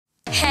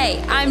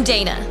Hey, I'm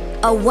Dana,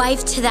 a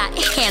wife to that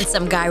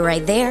handsome guy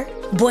right there,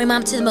 boy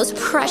mom to the most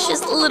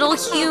precious little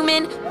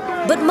human.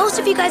 But most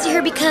of you guys are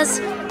here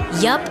because,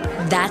 yup,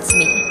 that's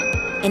me.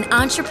 An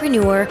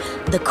entrepreneur,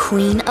 the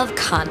queen of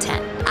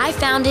content. I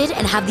founded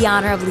and have the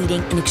honor of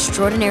leading an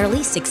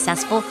extraordinarily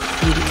successful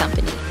beauty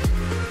company.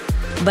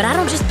 But I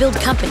don't just build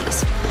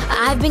companies.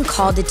 I've been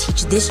called to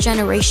teach this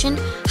generation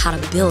how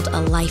to build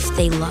a life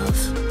they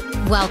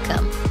love.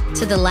 Welcome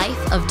to the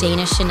life of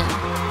Dana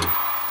Chanel.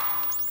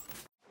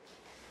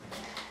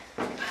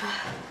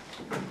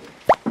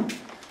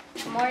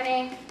 Good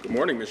morning. Good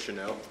morning, Miss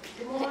Chanel.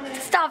 Good morning.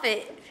 Stop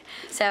it.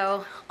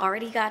 So,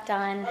 already got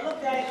done. I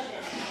look at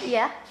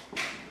Yeah?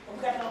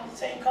 I've got on the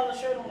same color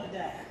shirt on the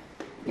die.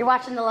 You're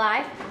watching the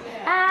live?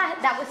 Yeah. Ah,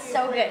 that was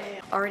so good.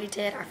 Already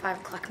did our 5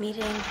 o'clock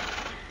meeting.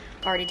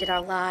 Already did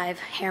our live,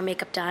 hair,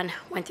 makeup done,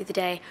 went through the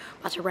day.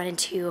 About to run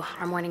into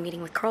our morning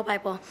meeting with Curl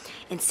Bible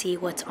and see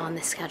what's on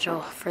the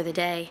schedule for the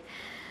day,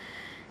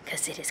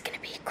 because it is gonna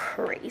be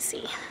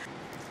crazy.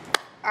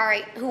 All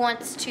right, who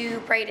wants to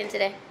pray it in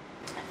today?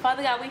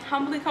 Father God, we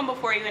humbly come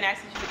before you and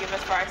ask that you forgive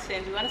us for our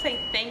sins. We want to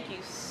say thank you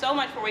so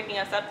much for waking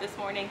us up this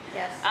morning.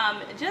 Yes.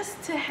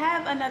 Just to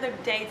have another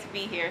day to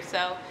be here.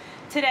 So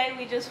today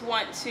we just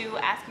want to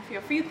ask you for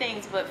a few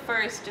things, but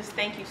first just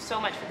thank you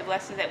so much for the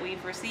blessings that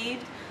we've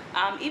received,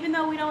 even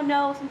though we don't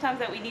know sometimes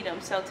that we need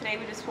them. So today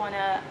we just want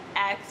to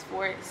ask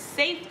for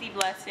safety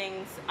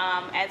blessings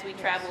as we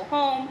travel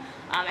home,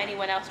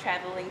 anyone else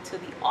traveling to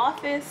the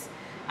office,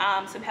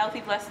 some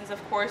healthy blessings,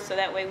 of course, so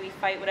that way we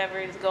fight whatever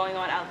is going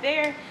on out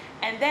there.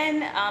 And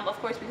then, of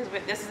course, because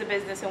this is a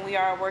business and we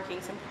are working,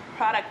 some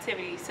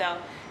productivity. So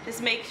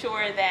just make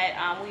sure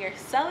that we are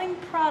selling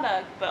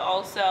product, but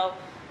also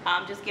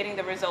just getting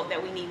the result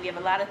that we need. We have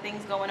a lot of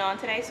things going on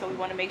today, so we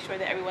want to make sure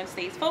that everyone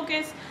stays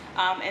focused,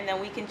 and then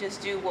we can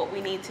just do what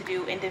we need to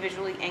do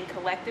individually and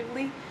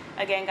collectively.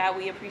 Again, God,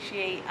 we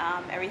appreciate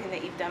everything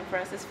that you've done for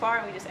us this far,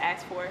 and we just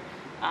ask for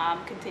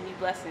continued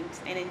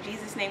blessings. And in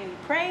Jesus' name we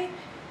pray,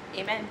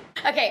 amen.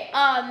 Okay,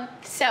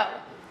 so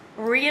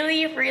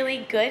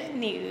really good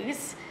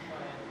news.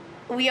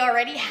 We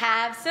already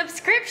have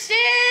subscriptions.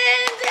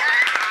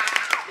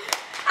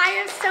 I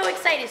am so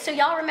excited. So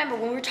y'all remember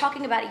when we were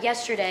talking about it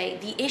yesterday,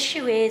 the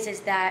issue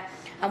is that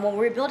when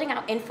we're building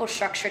out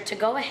infrastructure to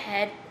go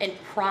ahead and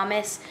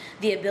promise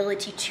the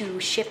ability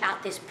to ship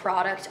out this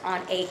product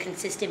on a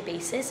consistent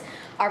basis,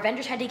 our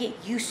vendors had to get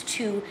used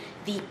to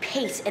the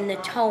pace and the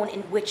tone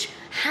in which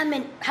how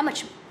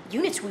much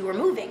units we were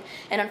moving.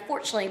 And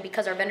unfortunately,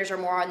 because our vendors are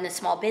more on the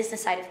small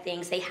business side of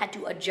things, they had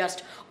to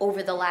adjust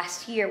over the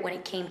last year when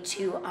it came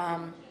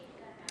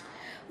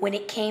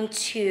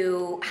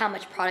to how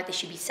much product they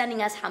should be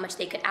sending us, how much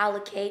they could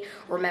allocate.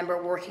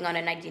 Remember, working on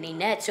a 90-day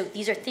net. So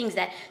these are things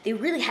that they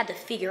really had to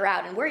figure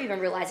out. And we're even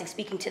realizing,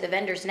 speaking to the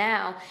vendors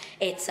now,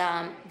 it's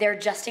they're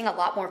adjusting a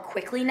lot more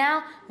quickly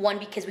now. One,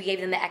 because we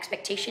gave them the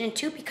expectation, and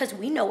two, because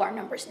we know our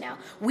numbers now.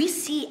 We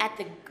see at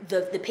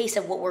the pace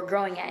of what we're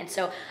growing at. And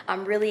so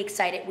I'm really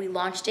excited. We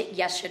launched it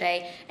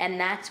yesterday, and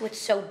that's what's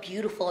so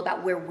beautiful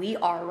about where we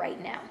are right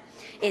now,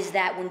 is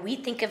that when we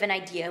think of an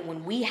idea,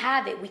 when we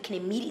have it, we can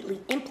immediately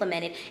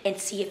implement it and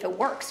see if it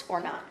works or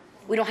not.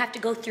 We don't have to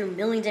go through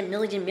millions and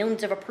millions and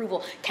millions of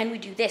approval. Can we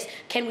do this?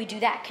 Can we do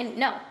that?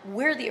 No,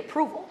 we're the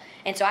approval.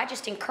 And so I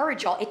just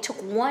encourage y'all, it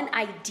took one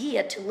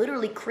idea to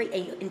literally create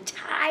an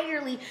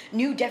entirely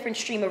new different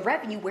stream of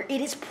revenue where it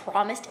is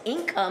promised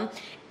income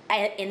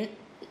in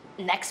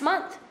next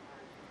month.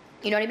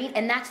 You know what I mean?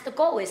 And that's the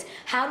goal, is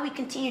how do we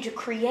continue to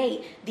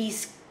create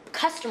these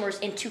customers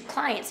into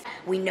clients?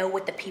 We know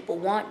what the people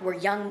want. We're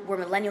young,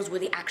 we're millennials, we're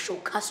the actual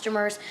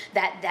customers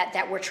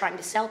that we're trying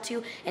to sell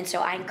to. And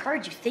so I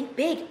encourage you, think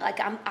big.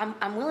 Like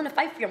I'm willing to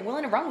fight for you. I'm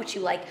willing to run with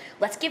you. Like,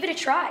 let's give it a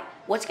try.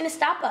 What's gonna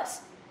stop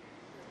us?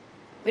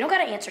 We don't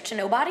gotta answer to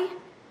nobody.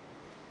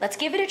 Let's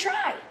give it a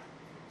try.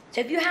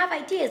 So if you have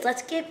ideas,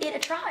 let's give it a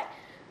try.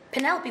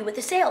 Penelope with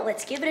the sale,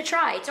 let's give it a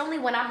try. It's only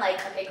when I'm like,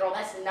 okay girl,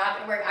 that's not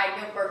gonna work, I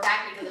know for a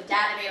fact because of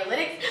data and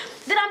analytics,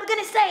 that I'm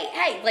gonna say,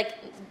 hey, like,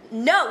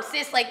 no,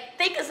 sis, like,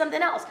 think of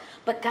something else.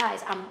 But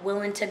guys, I'm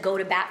willing to go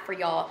to bat for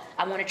y'all.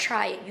 I wanna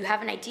try it. You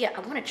have an idea, I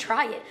wanna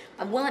try it.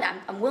 I'm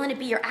willing to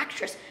be your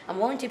actress. I'm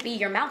willing to be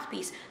your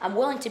mouthpiece. I'm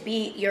willing to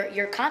be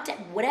your content.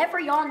 Whatever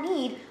y'all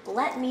need,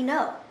 let me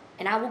know.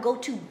 And I will go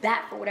to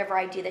bat for whatever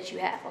idea that you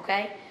have,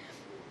 okay?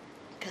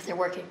 Because they're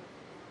working.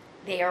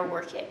 They are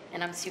working,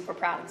 and I'm super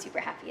proud and super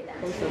happy of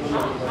that. These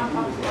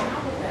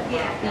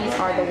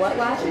are the what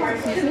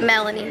lashes?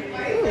 Melanie.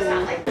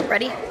 Ooh.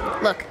 Ready?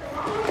 Look.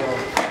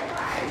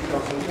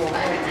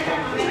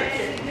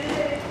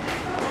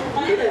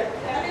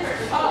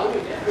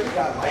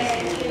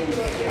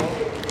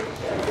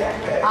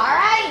 All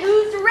right,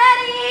 who's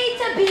ready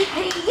to be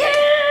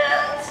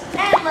cute?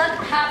 And look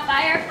how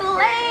fire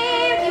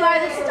flame. You are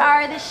the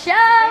star of the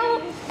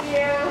show. Thank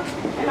you.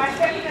 Am I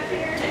stepping up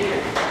here?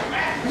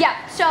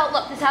 Yeah, so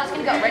look, this is how it's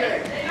gonna go. Ready?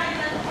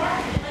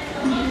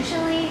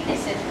 usually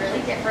this is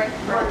really different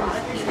for a lot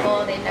of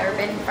people. They've never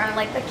been in front of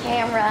like the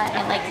camera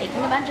and like taking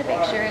a bunch of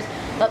pictures.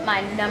 But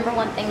my number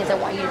one thing is I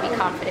want you to be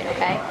confident,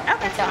 okay?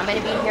 And so I'm gonna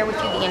be here with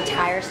you the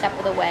entire step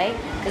of the way.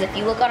 Because if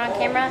you look good on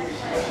camera,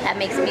 that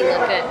makes me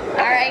look good.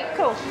 All right,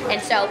 cool.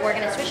 And so we're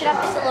gonna switch it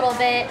up just a little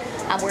bit.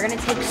 We're gonna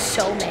take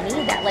so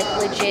many that like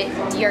legit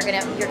you're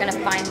gonna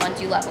find ones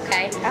you love,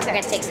 okay? We're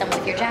gonna take some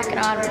with your jacket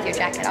on, with your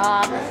jacket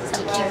off,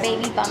 some cute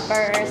baby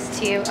bumpers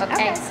too,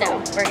 okay? So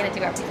we're gonna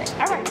do everything.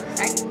 All right.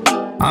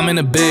 I'm in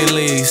the big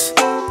leagues,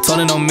 told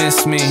her don't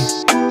miss me.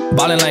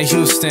 Ballin' like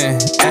Houston,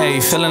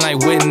 ayy, feeling like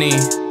Whitney.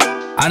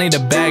 I need a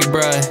bag,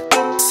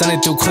 bruh, send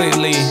it through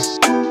quickly.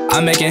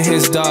 I'm making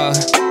his dog,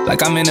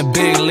 like I'm in the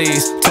big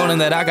leagues. Told him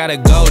that I gotta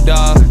go,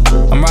 dog.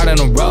 I'm riding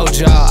the road,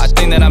 y'all. I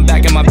think that I'm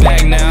back in my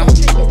bag now.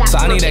 So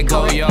I need that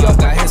go, y'all.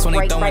 Got hits when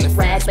he throwing the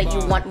red, but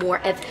you want more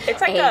of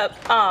It's like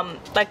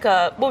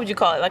a what would you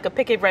call it? Like a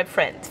picket red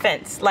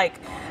fence. Like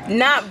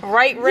not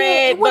bright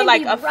red, but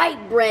like a bright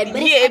red,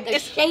 but it's like a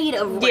shade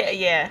of red.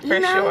 Yeah,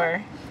 for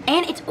sure.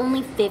 And it's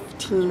only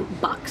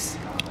 $15.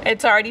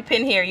 It's already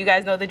pinned here. You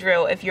guys know the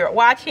drill. If you're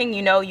watching,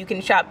 you know you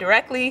can shop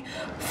directly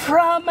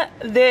from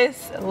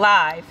this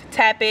live.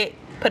 Tap it,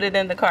 put it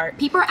in the cart.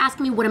 People are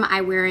asking me what am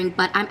I wearing,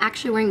 but I'm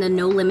actually wearing the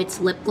No Limits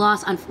lip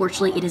gloss.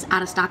 Unfortunately, it is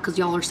out of stock because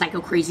y'all are psycho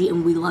crazy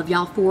and we love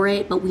y'all for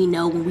it, but we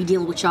know when we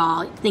deal with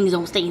y'all, things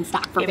don't stay in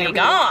stock for very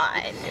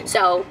long.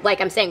 So,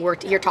 like I'm saying,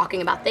 you're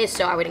talking about this,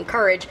 so I would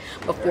encourage,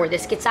 before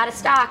this gets out of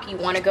stock, you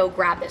want to go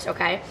grab this,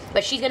 okay?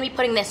 But she's going to be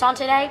putting this on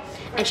today,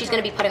 and she's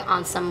going to be putting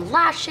on some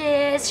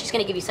lashes. She's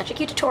going to give you such a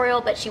cute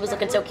tutorial, but she was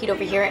looking so cute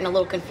over here and a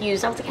little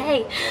confused. I was like,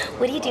 hey,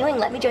 what are you doing?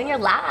 Let me join your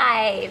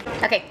live.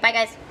 Okay, bye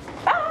guys.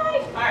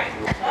 Bye.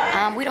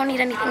 Alright. We don't need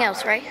anything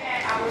else, right?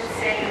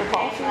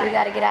 We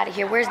gotta get out of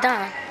here. Where's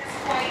Don?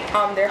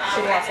 They're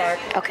shooting outside.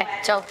 Okay,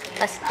 so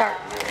let's start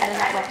heading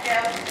that way.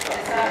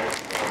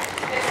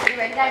 You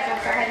ready, guys?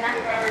 Let's start heading that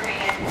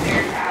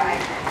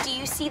way. Do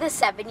you see the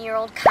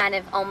 7-year-old kind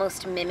of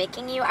almost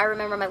mimicking you? I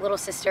remember my little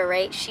sister,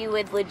 right? She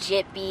would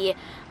legit be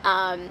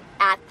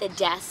at the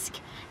desk.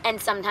 And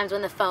sometimes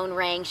when the phone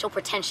rang, she'll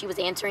pretend she was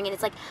answering, and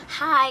it's like,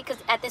 hi, because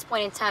at this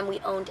point in time, we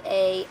owned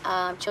a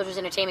children's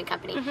entertainment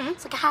company.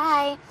 It's like,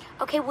 hi,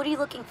 okay, what are you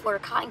looking for? A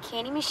cotton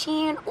candy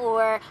machine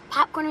or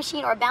popcorn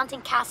machine or a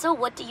bouncing castle?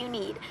 What do you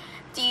need?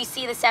 Do you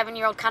see the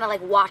 7-year-old kind of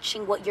like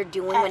watching what you're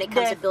doing when it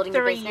comes to building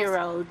your business? The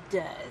 3-year-old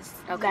does.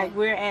 Okay. Like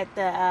we're at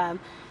the,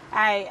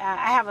 I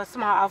have a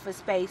small office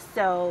space,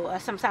 so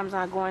sometimes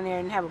when I go in there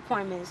and have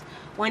appointments,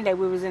 one day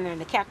we was in there in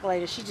the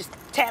calculator, she just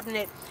tapping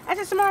it. I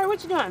said, Samara,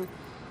 what you doing?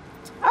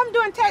 I'm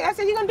doing tax. I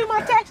said, you gonna do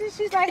my taxes?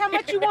 She's like, how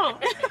much you want?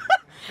 And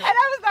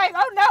I was like,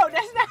 oh no,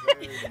 that's not.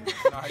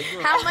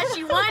 How much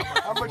you want?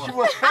 How much you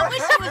want? I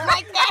wish she was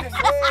like that.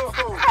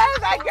 I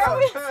was like, girl,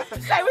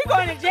 we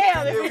going to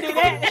jail if we do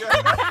that.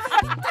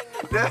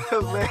 That's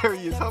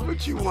hilarious. How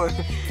much you want?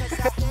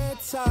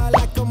 Wow,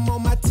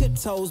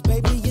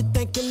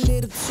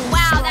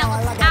 that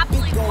was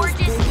absolutely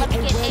gorgeous. Let me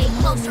get a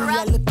closer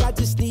up. I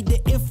just need the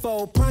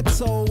info.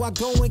 Pronto, I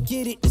go and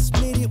get it and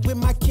split it with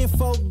my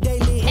kinfolk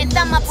daily. And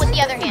thumb up with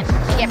the other hand.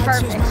 Yeah,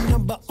 perfect.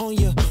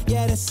 You're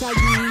so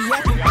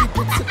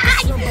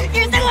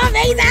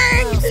amazing!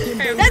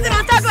 That's what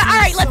I'm talking about.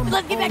 Alright,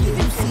 let's get back to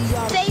this.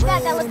 Save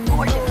that, that looks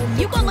gorgeous.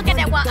 You go look at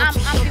that while I'm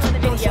doing the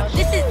video.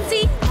 This is,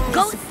 see,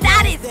 GOAT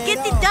status. Get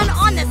it done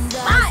on the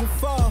spot.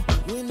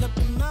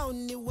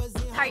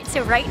 Alright,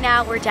 so right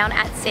now we're down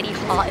at City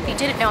Hall. If you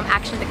didn't know, I'm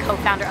actually the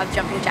co-founder of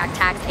Jumping Jack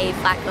Tax, a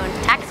black-owned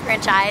tax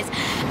franchise.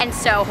 And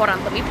so, hold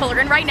on, let me pull her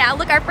in right now.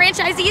 Look, our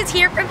franchisee is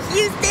here from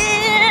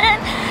Houston.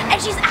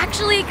 And she's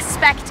actually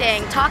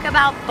expecting, talk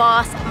about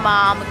boss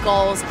mom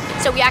goals.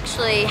 So we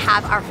actually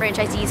have our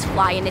franchisees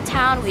fly into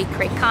town, we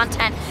create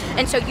content.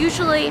 And so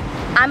usually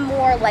I'm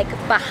more like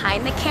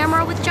behind the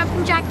camera with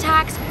Jumping Jack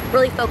Tax,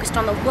 really focused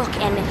on the look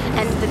and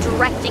the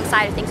directing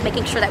side of things,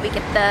 making sure that we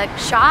get the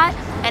shot.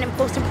 And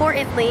most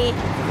importantly,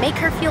 make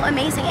her feel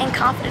amazing and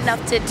confident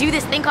enough to do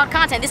this thing called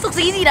content. This looks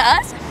easy to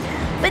us,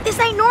 but this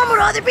ain't normal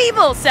to other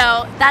people.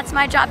 So that's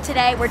my job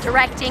today. We're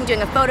directing,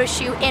 doing a photo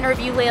shoot,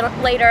 interview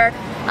later.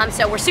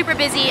 So we're super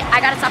busy. I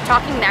gotta stop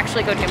talking and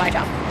actually go do my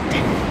job.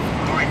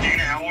 Hi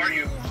Dana, how are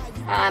you?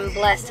 I'm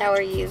blessed, how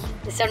are you?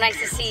 It's so nice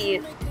to see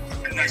you.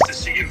 Nice to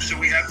see you. So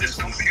we have this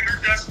computer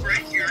desk right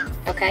here.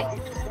 Okay.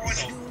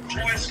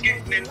 Who is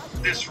getting in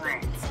this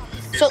room?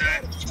 Is So-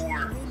 that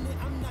for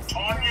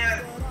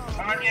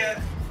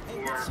Tanya,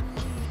 or...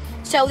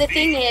 So the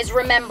thing is,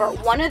 remember,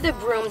 one of the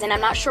rooms, and I'm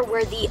not sure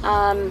where the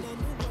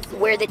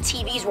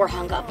TVs were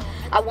hung up,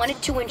 I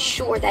wanted to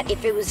ensure that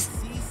if it was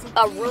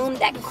a room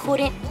that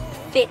couldn't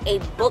fit a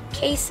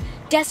bookcase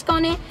desk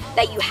on it,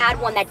 that you had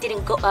one that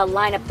didn't go,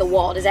 line up the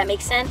wall. Does that make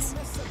sense?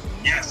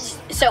 Yes.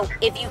 So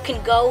if you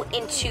can go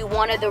into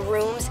one of the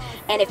rooms,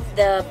 and if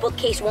the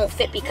bookcase won't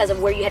fit because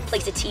of where you had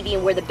placed a TV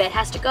and where the bed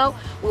has to go,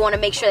 we want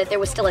to make sure that there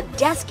was still a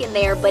desk in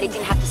there, but it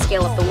didn't have to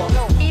scale up the wall.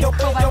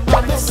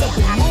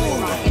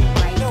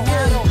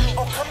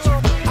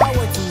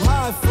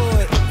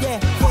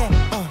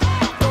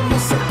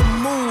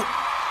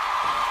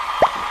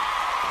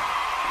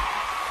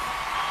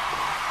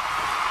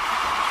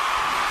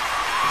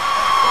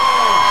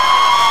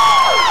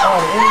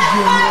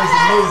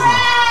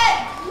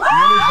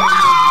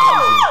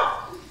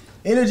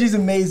 energy's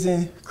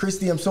amazing.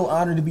 Christy, I'm so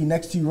honored to be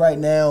next to you right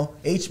now.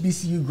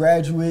 HBCU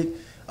graduate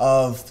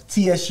of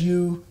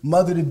TSU,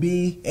 mother to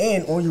be,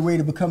 and on your way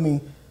to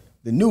becoming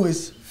the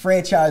newest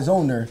franchise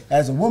owner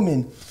as a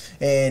woman.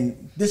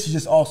 And this is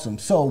just awesome.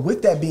 So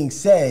with that being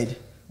said,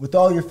 with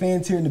all your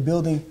fans here in the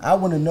building, I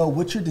want to know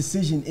what your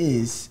decision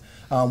is.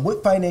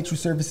 What financial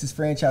services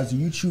franchise are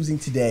you choosing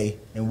today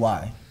and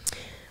why?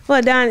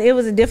 Well, Don, it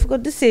was a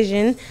difficult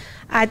decision.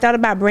 I thought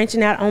about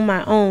branching out on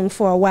my own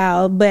for a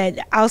while, but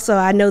also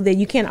I know that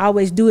you can't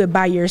always do it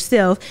by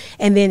yourself,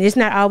 and then it's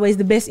not always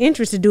the best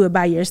interest to do it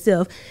by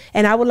yourself.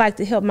 And I would like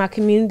to help my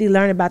community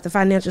learn about the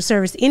financial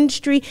service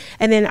industry,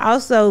 and then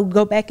also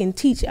go back and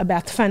teach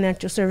about the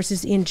financial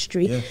services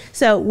industry. Yeah.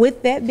 So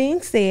with that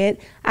being said,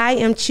 I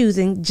am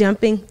choosing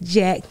Jumping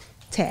Jack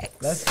Tax.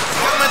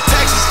 My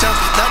taxes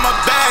jumping, now my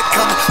bag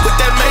coming with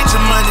that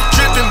major money,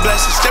 dripping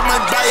blessings. That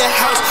might buy a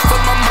house for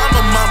my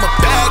mama,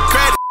 bad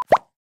credit.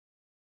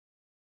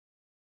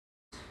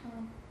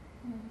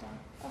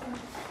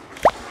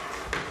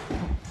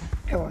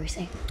 What were you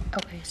saying?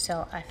 Okay,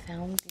 so I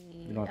found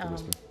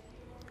the.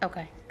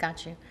 Okay,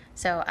 got you.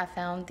 So I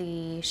found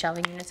the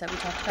shelving units that we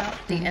talked about,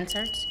 the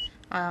inserts.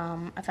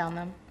 I found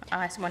them.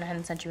 I went ahead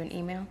and sent you an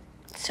email.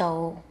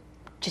 So,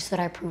 just so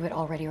that I prove it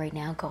already right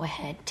now, go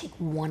ahead, take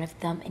one of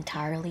them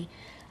entirely,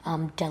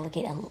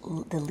 delegate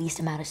the least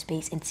amount of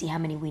space, and see how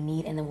many we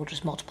need, and then we'll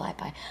just multiply it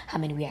by how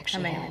many we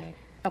actually have.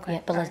 Okay.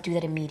 Yeah, but let's do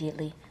that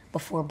immediately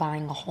before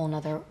buying a whole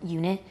nother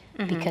unit,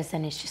 because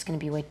then it's just gonna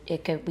be we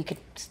could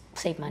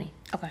save money.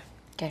 Okay.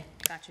 Okay.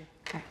 Got you.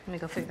 All right, let me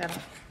go figure that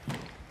out.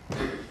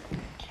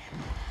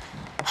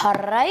 All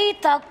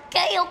right,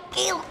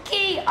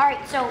 okay. All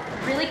right, so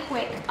really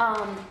quick,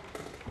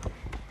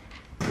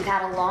 we've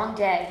had a long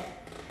day.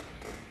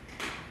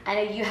 I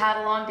know you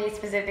had a long day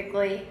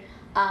specifically.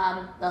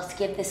 Let's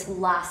give this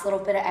last little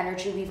bit of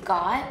energy we've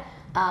got.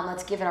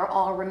 Let's give it our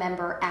all.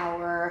 Remember,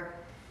 our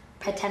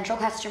potential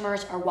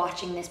customers are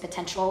watching this.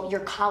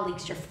 Your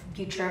colleagues, your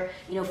future,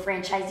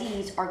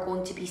 franchisees are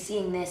going to be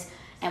seeing this.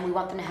 And we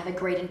want them to have a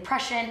great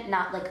impression,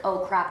 not like, oh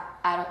crap,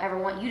 I don't ever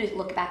want you to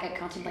look back at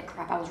content like,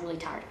 crap, I was really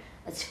tired.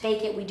 Let's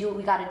fake it, we do what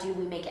we gotta do,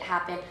 we make it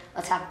happen.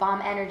 Let's have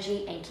bomb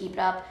energy and keep it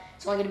up.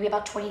 It's only gonna be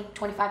about 20,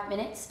 25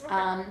 minutes.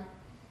 And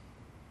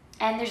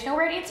there's no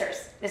right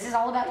answers. This is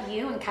all about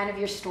you and kind of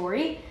your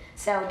story.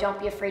 So don't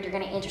be afraid you're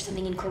gonna answer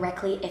something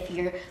incorrectly if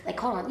you're like,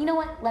 hold on, you know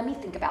what, let me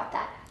think about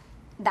that.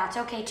 That's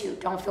okay too.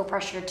 Don't feel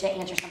pressured to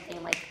answer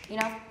something like,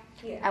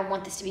 I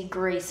want this to be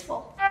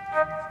graceful.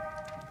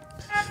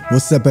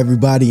 What's up,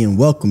 everybody, and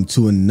welcome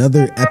to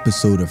another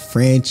episode of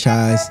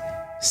Franchise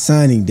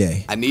Signing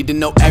Day. I need to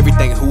know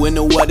everything, who and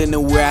the what and the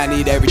where, I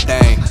need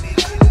everything.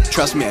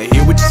 Trust me, I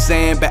hear what you're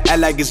saying, but act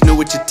like it's new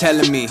what you're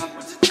telling me.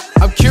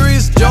 I'm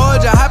curious,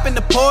 George, I hop in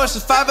the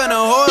Porsche, 5 and a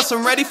horse,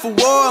 I'm ready for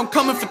war, I'm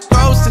coming for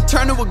throats, to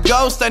turn to a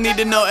ghost, I need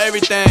to know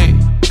everything.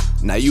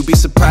 Now you be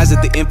surprised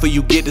at the info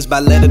you get is by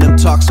letting them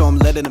talk, so I'm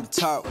letting them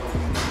talk.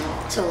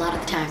 So a lot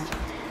of the time,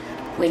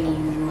 when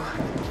you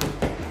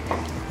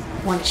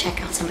want to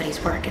check out somebody's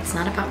work, it's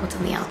not about what's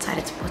on the outside,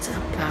 it's what's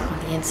about on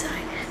the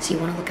inside. So you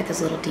want to look at those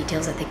little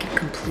details that they could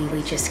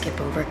completely just skip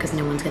over, because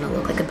no one's going to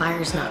look. Like, a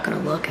buyer's not going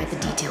to look at the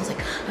details,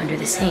 like under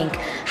the sink,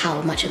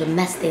 how much of a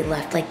mess they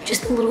left, like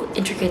just the little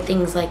intricate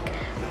things, like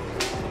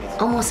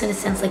almost in a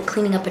sense like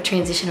cleaning up a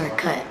transition or a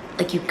cut.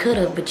 Like, you could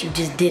have, but you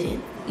just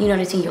didn't. You know what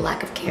I'm saying? Your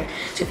lack of care.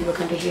 So if you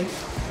look under here,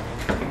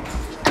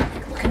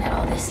 like looking at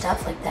all this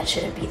stuff, like that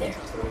shouldn't be there.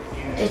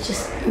 It's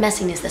just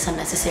messiness that's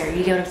unnecessary.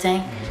 You get what I'm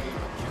saying?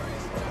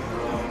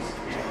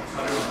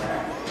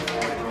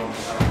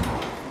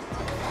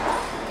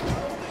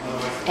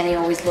 And they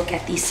always look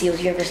at these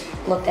seals. You ever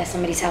looked at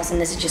somebody's house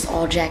and this is just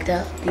all jacked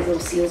up? These little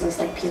seals and it's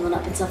like peeling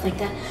up and stuff like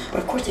that.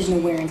 But of course there's no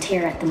wear and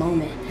tear at the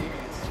moment.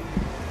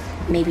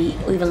 Maybe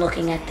even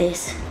looking at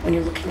this when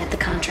you're looking at the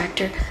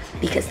contractor.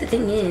 Because the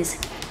thing is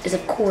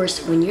of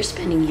course when you're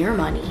spending your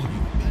money,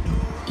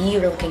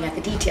 you're looking at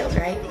the details,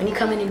 right? When you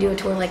come in and do a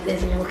tour like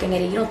this and you're looking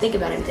at it, you don't think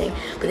about anything.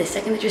 But the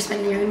second that you're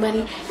spending your own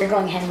money, you're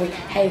going ahead and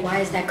hey, why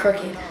is that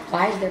crooked?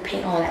 Why is there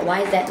paint all that?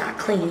 Why is that not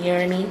clean? You know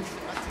what I mean?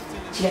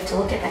 So you have to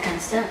look at that kind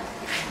of stuff.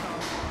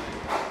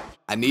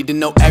 I need to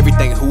know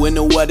everything, who and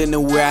the what and the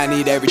where, I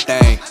need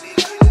everything.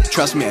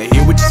 Trust me, I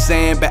hear what you're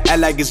saying, but act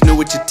like it's new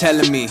what you're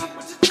telling me.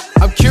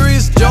 I'm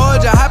curious,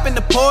 George, I hop in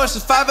the Porsche,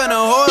 5 and a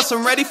horse,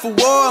 I'm ready for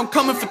war, I'm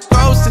coming for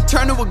throats, to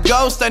turn to a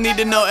ghost, I need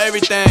to know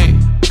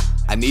everything.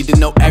 I need to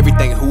know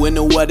everything, who and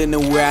the what and the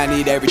where, I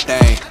need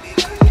everything.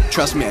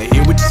 Trust me, I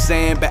hear what you're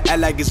saying, but act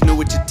like it's new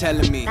what you're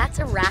telling me. That's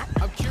a wrap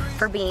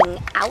for being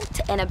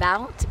out and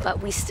about,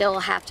 but we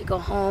still have to go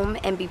home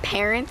and be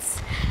parents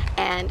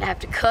and have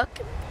to cook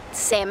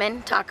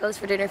salmon tacos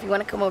for dinner if you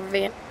want to come over,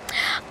 Van.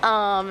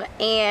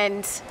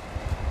 And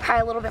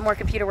probably a little bit more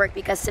computer work,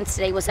 because since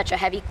today was such a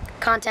heavy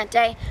content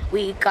day,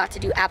 we got to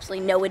do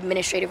absolutely no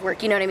administrative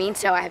work, you know what I mean?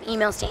 So I have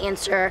emails to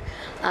answer,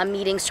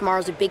 meetings.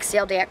 Tomorrow's a big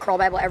sale day at Crawl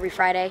Bible every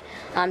Friday,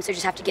 so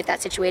just have to get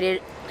that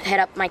situated, head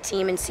up my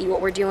team and see what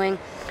we're doing.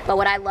 But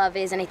what I love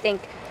is, and I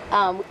think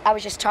I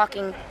was just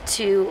talking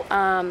to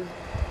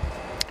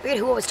forget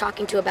who I was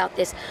talking to about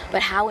this,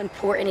 but how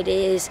important it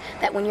is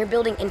that when you're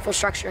building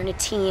infrastructure in a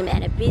team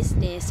and a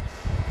business,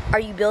 are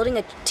you building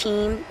a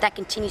team that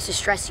continues to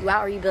stress you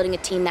out, or are you building a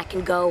team that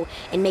can go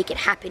and make it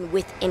happen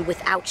with and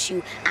without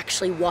you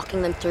actually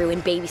walking them through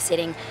and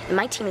babysitting? And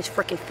my team is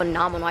freaking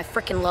phenomenal. I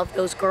freaking love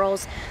those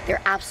girls.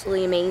 They're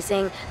absolutely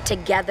amazing.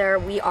 Together,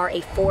 we are a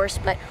force,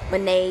 but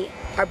when they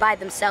are by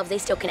themselves, they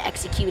still can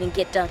execute and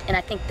get done. And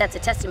I think that's a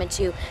testament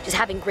to just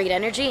having great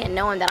energy and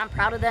knowing that I'm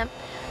proud of them.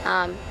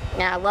 And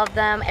I love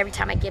them. Every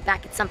time I get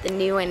back, it's something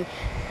new, and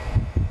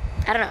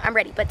I don't know, I'm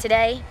ready. But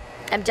today,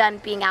 I'm done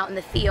being out in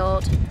the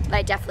field, but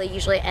I definitely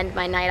usually end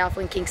my night off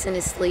when Kingston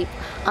is asleep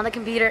on the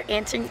computer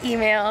answering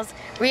emails.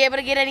 Were you able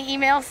to get any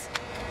emails?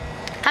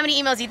 How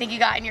many emails do you think you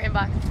got in your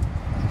inbox?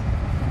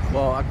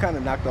 Well, I kind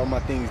of knocked all my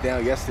things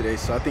down yesterday,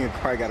 so I think I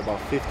probably got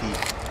about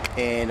 50,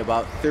 and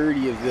about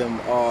 30 of them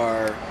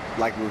are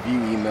like review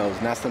emails,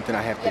 and that's something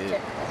I have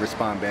to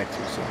respond back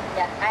to. So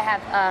yeah, I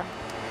have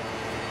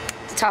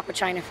to talk with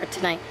China for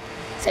tonight.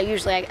 So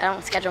usually I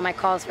don't schedule my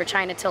calls for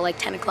China till like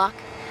 10 o'clock.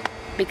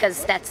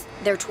 Because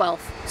they're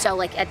 12, so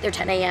like they're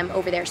 10 a.m.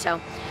 over there. So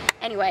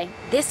anyway,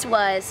 this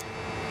was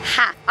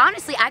half.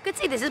 Honestly, I could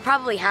say this is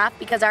probably half,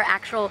 because our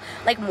actual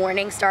like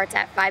morning starts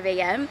at 5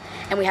 a.m.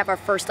 and we have our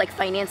first like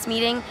finance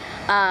meeting.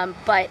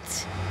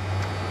 But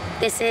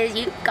this is,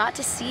 you got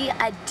to see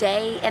a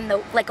day in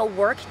the, like a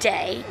work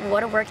day,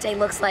 what a work day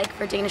looks like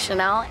for Dana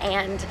Chanel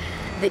and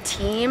the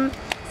team.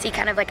 See,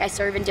 kind of like I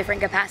serve in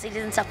different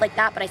capacities and stuff like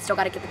that, but I still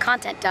got to get the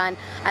content done.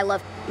 I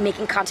love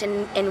making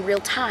content in real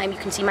time. You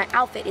can see my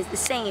outfit is the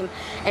same,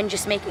 and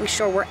just making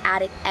sure we're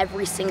at it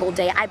every single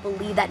day. I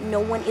believe that no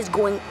one is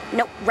going,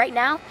 right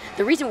now,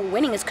 the reason we're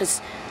winning is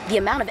because the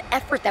amount of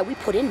effort that we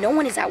put in, no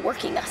one is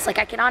outworking us. Like,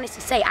 I can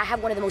honestly say I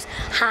have one of the most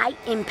high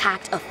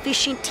impact,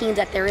 efficient teams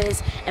that there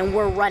is, and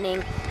we're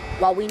running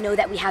while we know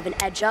that we have an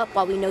edge up,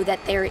 while we know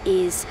that there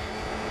is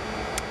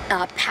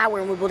power,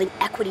 and we're building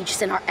equity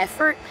just in our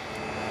effort.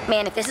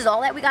 Man, if this is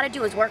all that we got to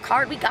do is work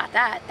hard, we got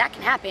that. That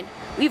can happen.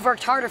 We've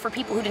worked harder for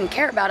people who didn't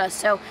care about us,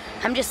 so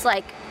I'm just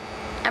like,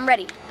 I'm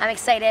ready. I'm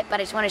excited, but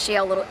I just want to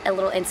share a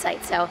little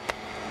insight. So,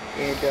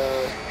 and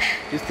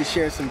just to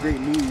share some great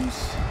news.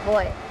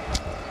 What?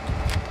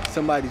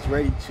 Somebody's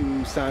ready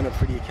to sign up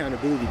for the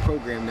accountability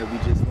program that we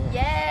just launched.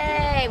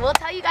 Yay! We'll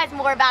tell you guys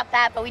more about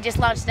that, but we just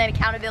launched an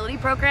accountability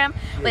program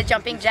with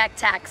Jumping Jack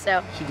Tack.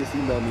 So she just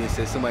emailed me and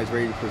said somebody's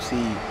ready to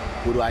proceed.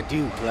 What do I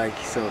do? Like,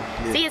 so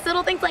yeah. See, it's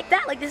little things like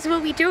that. Like, this is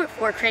what we do it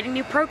for, creating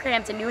new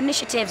programs and new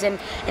initiatives and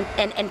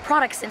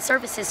products and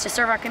services to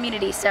serve our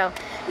community. So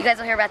you guys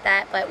will hear about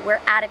that, but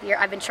we're out of here.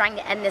 I've been trying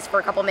to end this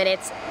for a couple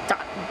minutes.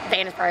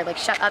 Dana's probably like,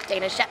 shut up,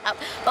 Dana, shut up.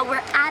 But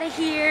we're out of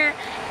here,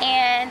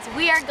 and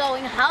we are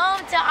going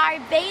home to our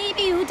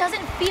baby who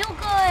doesn't feel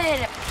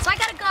good. So I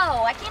gotta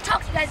go. I can't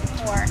talk to you guys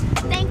anymore.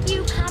 Thank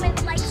you.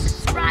 Comment, like,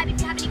 subscribe if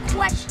you have any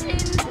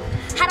questions.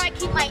 How do I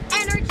keep my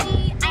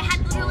energy? I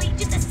had literally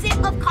just a sip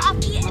of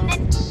coffee and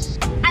then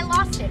I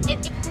lost it.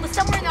 It was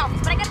somewhere in the office,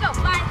 but I gotta go.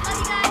 Bye. Love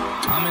you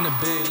guys. I'm in a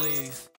big league.